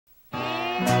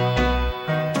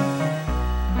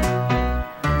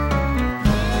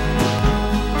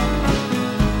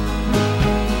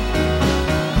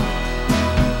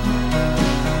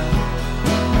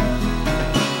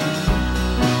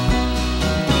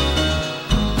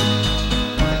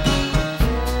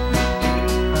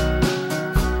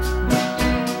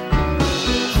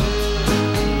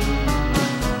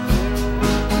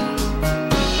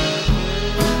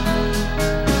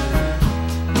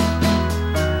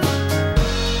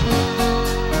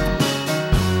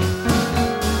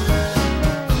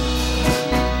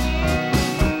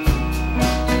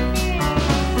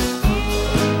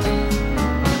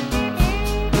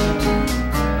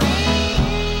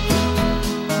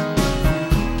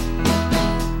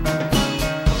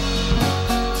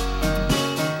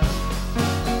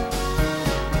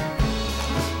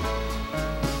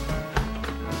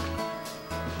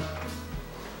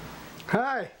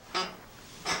Hi.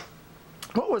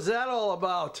 What was that all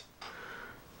about?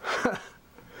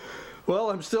 Well,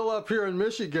 I'm still up here in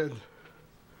Michigan.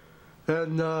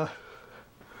 And,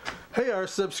 hey, our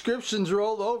subscriptions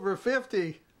rolled over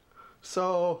 50.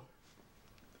 So,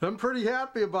 I'm pretty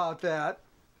happy about that.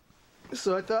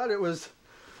 So I thought it was,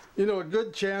 you know, a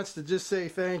good chance to just say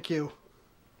thank you.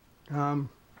 Diane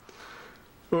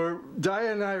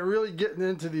and I are really getting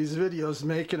into these videos,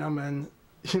 making them, and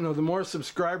you know, the more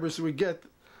subscribers we get,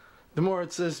 the more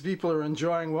it says people are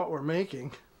enjoying what we're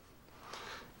making.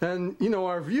 And you know,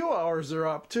 our view hours are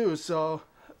up too, so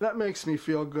that makes me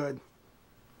feel good.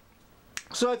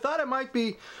 So I thought it might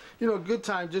be, you know, a good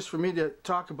time just for me to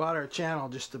talk about our channel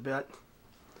just a bit.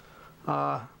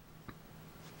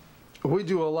 We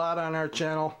do a lot on our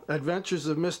channel, Adventures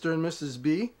of Mr. and Mrs.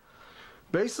 B.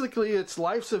 Basically, it's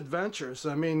life's adventures.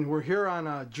 I mean, we're here on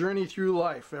a journey through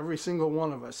life, every single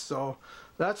one of us. So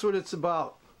that's what it's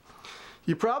about.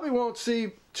 You probably won't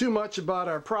see too much about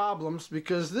our problems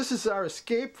because this is our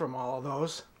escape from all of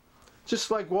those.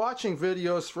 Just like watching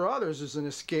videos for others is an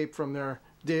escape from their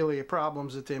daily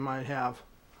problems that they might have.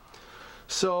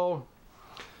 So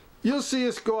you'll see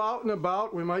us go out and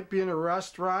about. We might be in a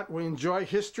restaurant. We enjoy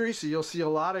history, so you'll see a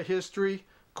lot of history,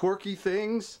 quirky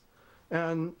things,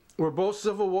 and we're both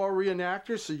Civil War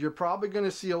reenactors, so you're probably going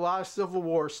to see a lot of Civil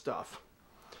War stuff.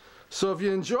 So if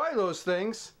you enjoy those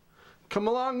things, come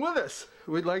along with us.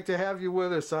 We'd like to have you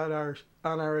with us on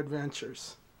our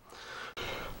adventures.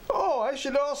 Oh, I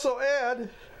should also add,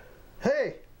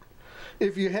 hey,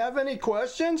 if you have any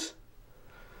questions,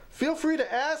 feel free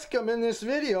to ask them in this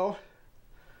video.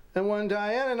 And when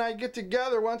Diane and I get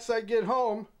together, once I get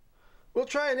home, we'll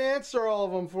try and answer all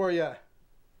of them for you.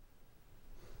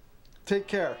 Take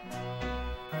care.